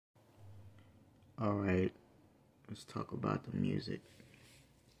Alright, let's talk about the music.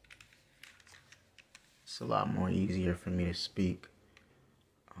 It's a lot more easier for me to speak.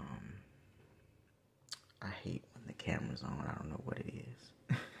 I hate when the camera's on. I don't know what it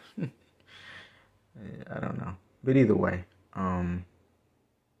is. I don't know. But either way,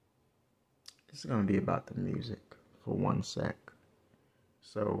 it's going to be about the music for 1 sec.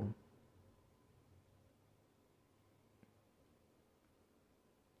 So,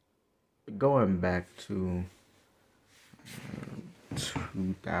 going back to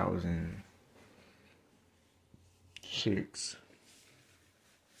 2006,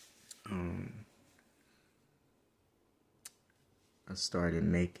 I started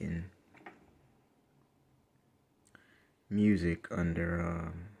making music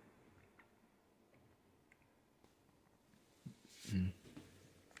under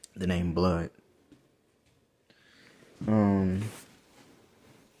the name Blood.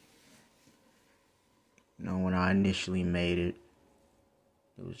 When I initially made it,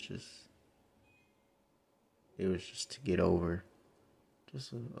 it was just to get over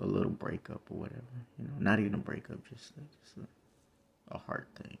just a little breakup or whatever, not even a breakup, just a heart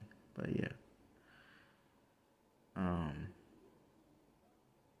thing. But yeah,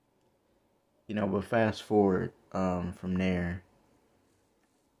 but fast forward from there.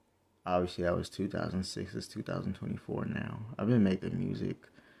 Obviously, that was 2006. It's 2024 now. I've been making music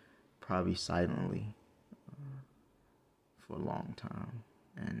probably silently for a long time,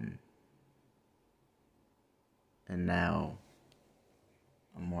 and now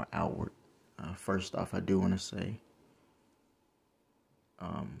I'm more outward. First off, I do want to say,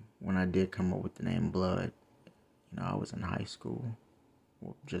 when I did come up with the name Blood, I was in high school,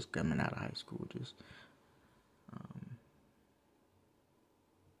 well, just coming out of high school,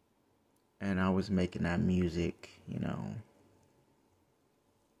 and I was making that music,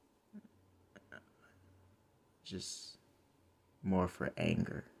 just more for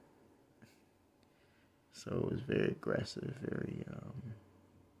anger. So it was very aggressive, very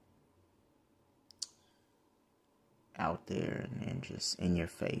out there and just in your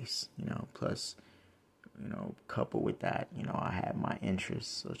face, plus, coupled with that, I had my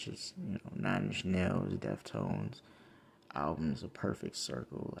interests such as, Nine Inch Nails, Deftones, albums, A Perfect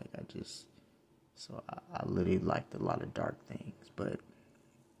Circle. I literally liked a lot of dark things, but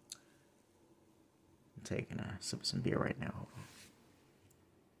I'm taking a sip of some beer right now. Hold on.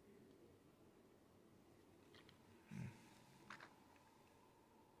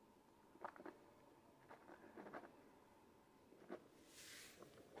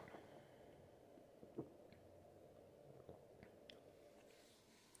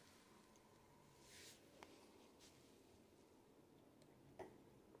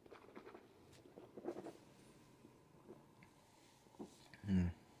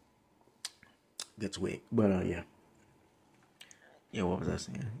 Gets weak, but yeah, what was I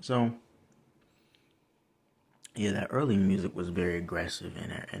saying? So yeah, that early music was very aggressive,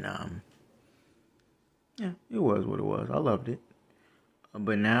 and yeah, it was what it was. I loved it,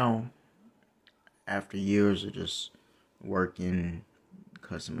 but now, after years of just working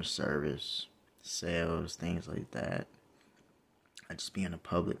customer service, sales, things like that, I just be in the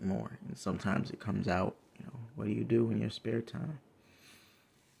public more, and sometimes it comes out. What do you do in your spare time?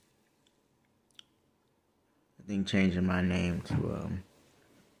 I think changing my name to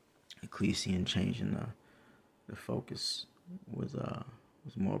Ecclesi and changing the focus was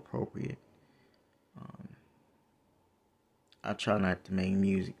more appropriate. I try not to make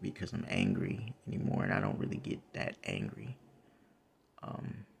music because I'm angry anymore, and I don't really get that angry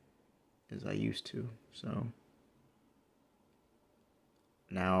as I used to. So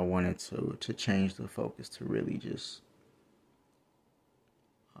now I wanted to change the focus to really just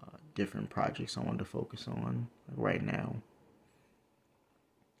different projects I wanted to focus on. Like right now,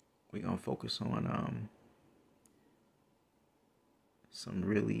 we're gonna focus on some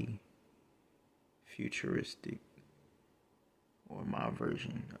really futuristic, or my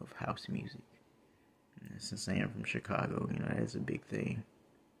version of house music. And since I am from Chicago, that's a big thing.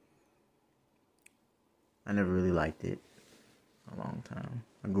 I never really liked it a long time.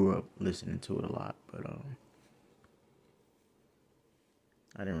 I grew up listening to it a lot, but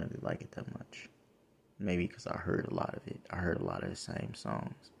I didn't really like it that much. Maybe because I heard a lot of it. I heard a lot of the same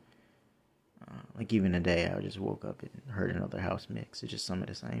songs. Like even today, I just woke up and heard another house mix. It's just some of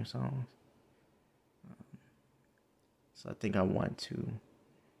the same songs. So I think I want to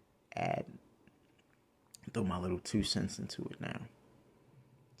throw my little 2 cents into it now.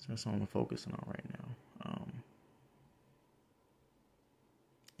 So that's what I'm focusing on right now.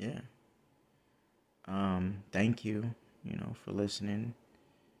 Yeah. Thank you, for listening.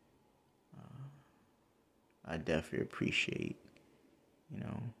 I definitely appreciate, you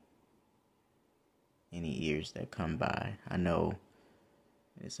know, any ears that come by. I know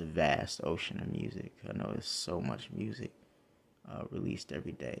it's a vast ocean of music. I know there's so much music released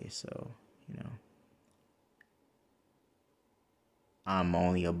every day. So, you know, I'm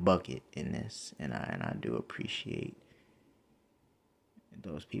only a bucket in this, and I do appreciate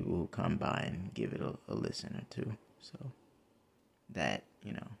those people who come by and give it a listen or two. So that,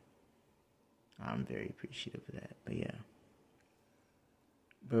 you know, I'm very appreciative of that. But yeah.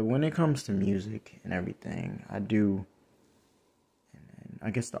 But when it comes to music and everything, I do, and I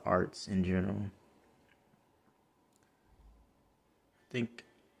guess the arts in general, I think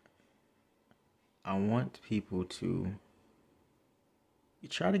I want people to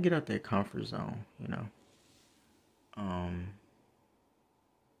try to get out their comfort zone, you know.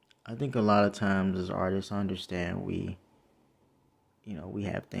 I think a lot of times as artists, I understand we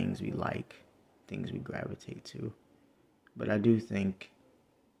have things we like, things we gravitate to. But I do think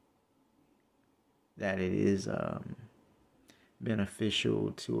that it is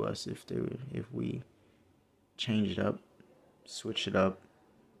beneficial to us if we change it up, switch it up,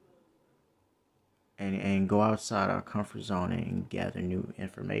 and go outside our comfort zone and gather new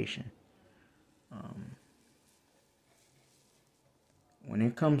information. When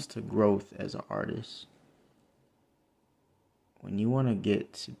it comes to growth as an artist, when you want to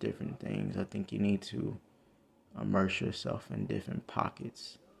get to different things, I think you need to immerse yourself in different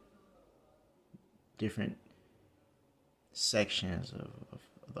pockets, different sections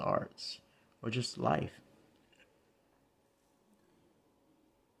of the arts, or just life.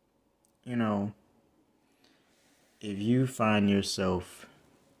 You know, if you find yourself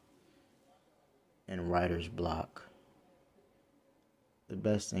in writer's block, the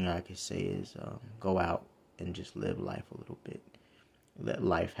best thing I could say is go out and just live life a little bit. Let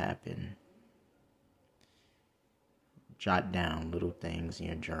life happen. Jot down little things in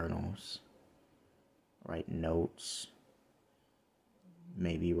your journals. Write notes.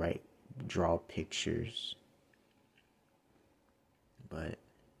 Maybe draw pictures. But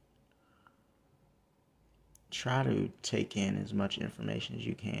try to take in as much information as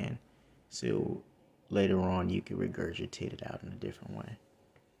you can so later on you can regurgitate it out in a different way.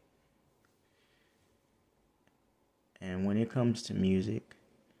 And when it comes to music,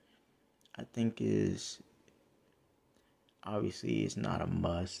 I think obviously it's not a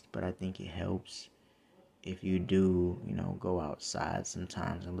must, but I think it helps if you do, go outside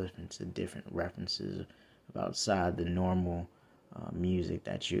sometimes and listen to different references of outside the normal music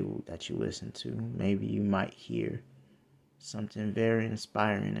that you listen to. Maybe you might hear something very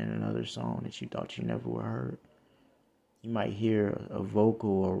inspiring in another song that you thought you never would have heard. You might hear a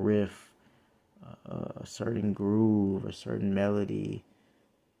vocal, a riff, a certain groove, a certain melody,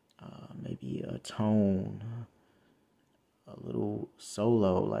 maybe a tone, a little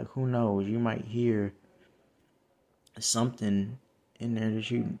solo. Like, who knows? You might hear something in there that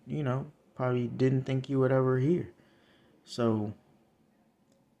you probably didn't think you would ever hear. So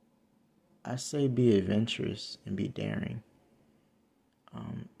I say be adventurous and be daring.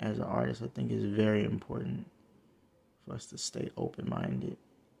 As an artist, I think it's very important for us to stay open-minded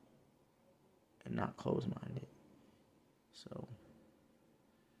and not closed-minded. So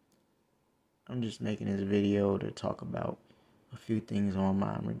I'm just making this video to talk about a few things on my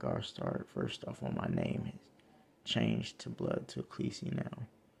mind in regards to art. First off, my name has changed to Blood to Ecclesi now,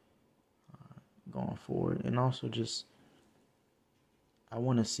 going forward. And also just, I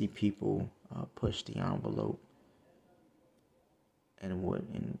want to see people push the envelope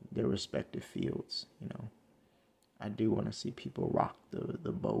in their respective fields. I do want to see people rock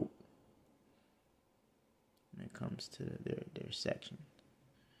the boat when it comes to their section.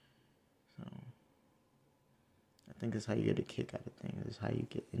 So I think that's how you get a kick out of things. It's how you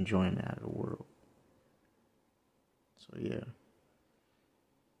get enjoyment out of the world. So yeah.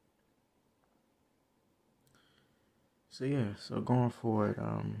 So going forward,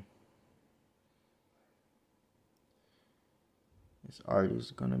 this art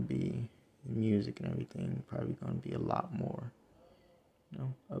is gonna be, the music and everything, probably gonna be a lot more,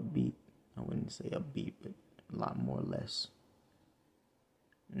 upbeat. I wouldn't say upbeat, but a lot more less.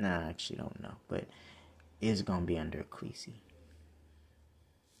 Nah, I actually don't know, but it's gonna be under Ecclesi.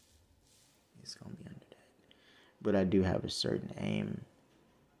 It's gonna be under that. But I do have a certain aim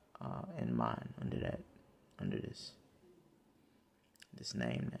in mind under this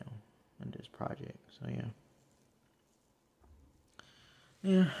name now, under this project. So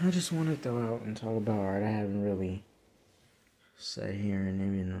yeah, I just want to throw out and talk about art. I haven't really sat here and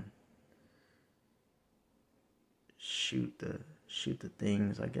even shoot the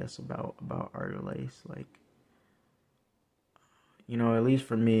things, I guess, about Art Lace. Like, At least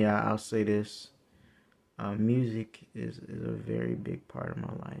for me, I'll say this. Music is a very big part of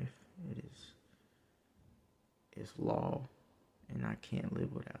my life. It's law, and I can't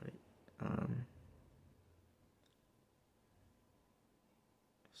live without it.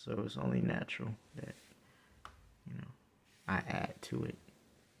 So it's only natural that, I add to it.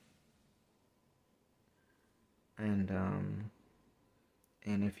 And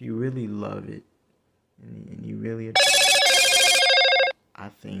if you really love it, and you really, I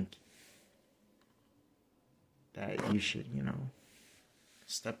think that you should,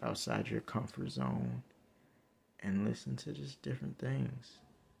 step outside your comfort zone and listen to just different things.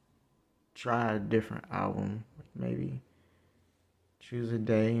 Try a different album, maybe choose a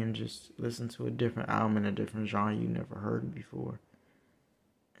day and just listen to a different album in a different genre you never heard before.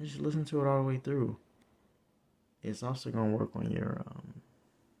 And just listen to it all the way through. It's also going to work on your,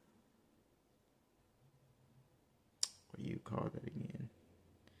 what do you call that again?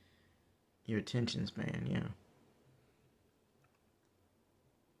 Your attention span, yeah.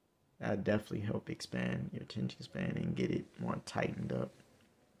 That'll definitely help expand your attention span and get it more tightened up.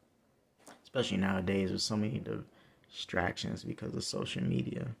 Especially nowadays with so many distractions because of social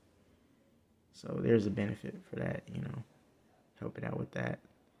media. So there's a benefit for that, helping out with that.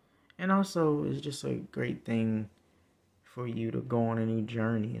 And also, it's just a great thing for you to go on a new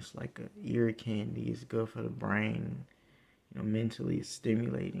journey. It's like a ear candy. It's good for the brain. Mentally it's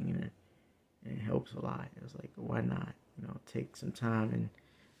stimulating and it helps a lot. It's like, why not? Take some time and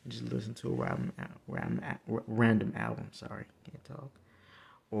just listen to a random album. Sorry, can't talk.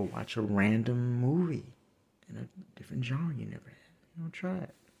 Or watch a random movie in a different genre you never had. Try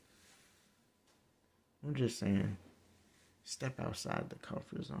it. I'm just saying, step outside the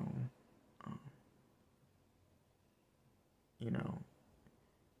comfort zone.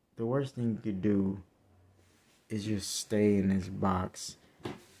 The worst thing you could do is just stay in this box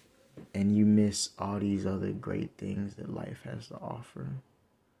and you miss all these other great things that life has to offer.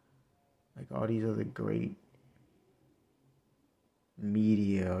 Like all these other great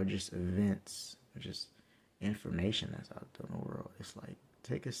media or just events or just information that's out there in the world. It's like,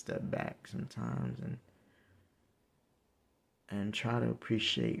 take a step back sometimes and try to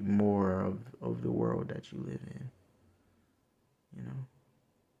appreciate more of the world that you live in.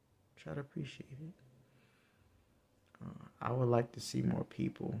 Try to appreciate it. I would like to see more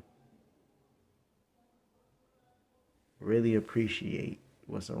people really appreciate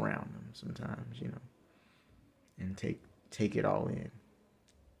what's around them sometimes, and take it all in.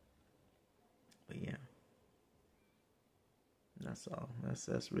 But yeah, that's all.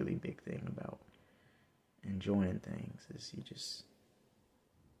 That's really big thing about enjoying things is you just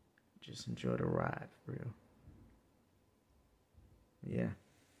enjoy the ride for real. Yeah.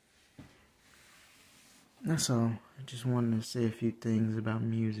 That's all. I just wanted to say a few things about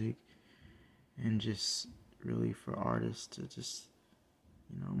music and just really for artists to just,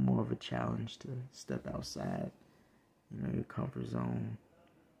 more of a challenge to step outside, your comfort zone.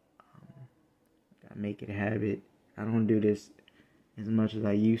 I make it a habit. I don't do this as much as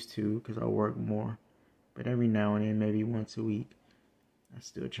I used to because I work more. But every now and then, maybe once a week, I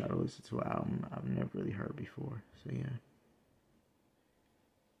still try to listen to an album I've never really heard before. So yeah.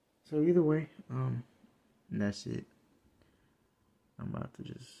 So either way, that's it. I'm about to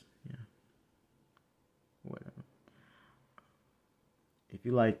just, whatever. If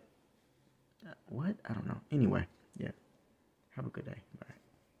you like, what? I don't know. Anyway, yeah. Have a good day. Bye.